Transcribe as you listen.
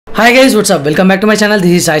Hi guys, what's up? Welcome back to my channel.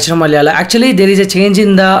 This is Sai Charan Malyala. Actually, there is a change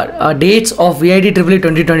in the dates of VITEEE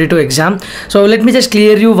 2022 exam. So let me just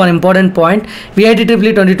clear you one important point. VITEEE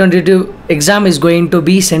 2022 exam is going to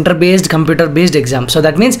be center-based, computer-based exam. So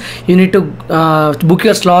that means you need to book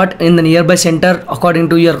your slot in the nearby center according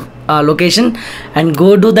to your location and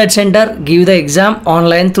go to that center, give the exam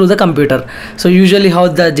online through the computer. So usually how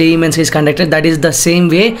the JEE Mains is conducted, that is the same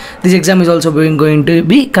way this exam is also going to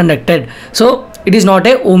be conducted. So it is not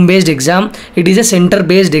a home based exam, it is a center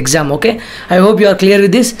based exam. Okay, I hope you are clear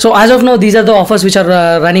with this. So as of now, these are the offers which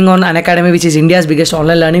are running on Unacademy, which is India's biggest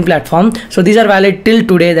online learning platform. So these are valid till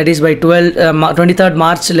today, that is by 23rd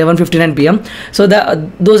March 11:59 p.m. So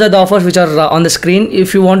those are the offers which are on the screen.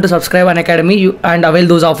 If you want to subscribe Unacademy and avail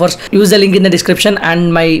those offers, use the link in the description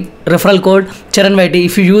and my referral code Charan VITEEE.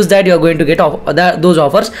 If you use that, you are going to get those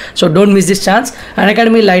offers. So don't miss this chance.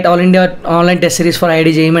 Unacademy Lite All India online test series for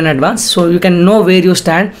IIT JEE Main Advanced. So you can know where you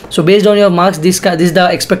stand. So based on your marks, this is the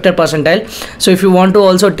expected percentile. So if you want to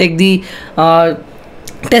also take the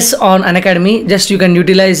tests on Unacademy, just you can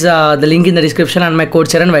utilize the link in the description and my code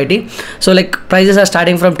Charan VITEEE. So like prices are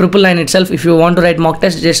starting from 999 itself. If you want to write mock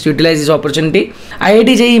test, just utilize this opportunity.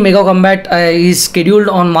 IIT JEE Mega Combat is scheduled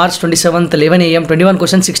on March 27th 11 AM, 21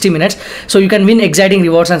 questions, 60 minutes. So you can win exciting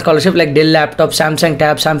rewards and scholarship like Dell laptop, Samsung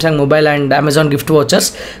tab, Samsung mobile and Amazon gift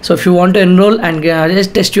vouchers. So if you want to enroll and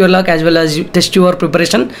just test your luck as well as test your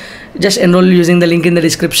preparation, just enroll using the link in the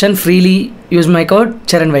description. Freely use my code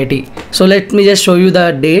Charan VITEEE. So let me just show you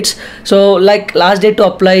the dates. So like last date to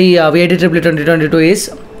apply VITEEE 2022 is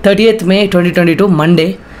 30th May 2022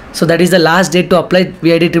 Monday. So that is the last date to apply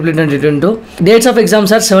VITEEE 2022. Dates of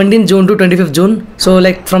exams are 17th June to 25th June. So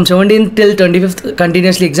like from 17th till 25th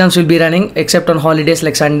continuously exams will be running, except on holidays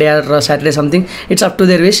like Sunday or Saturday something. It's up to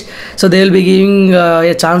their wish. So they will be giving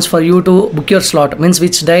a chance for you to book your slot. Means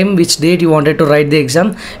which time, which date you wanted to write the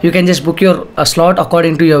exam. You can just book your slot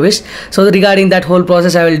according to your wish. So regarding that whole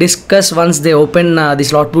process, I will discuss once they open the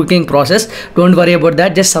slot booking process. Don't worry about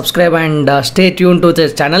that. Just subscribe and stay tuned to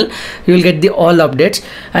the channel. You will get the all updates.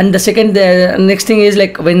 And the next thing is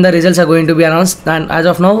like when the results are going to be announced, and as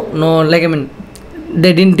of now,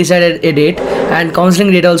 they didn't decide a date, and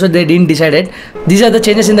counseling date also they didn't decide it. These are the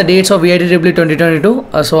changes in the dates of VITEEE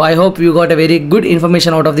 2022. So I hope you got a very good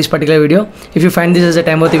information out of this particular video. If you find this as a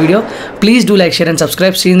time worthy video, please do like, share and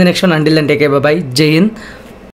subscribe. See you in the next one. Until then, take care. Bye bye. Jai Hind.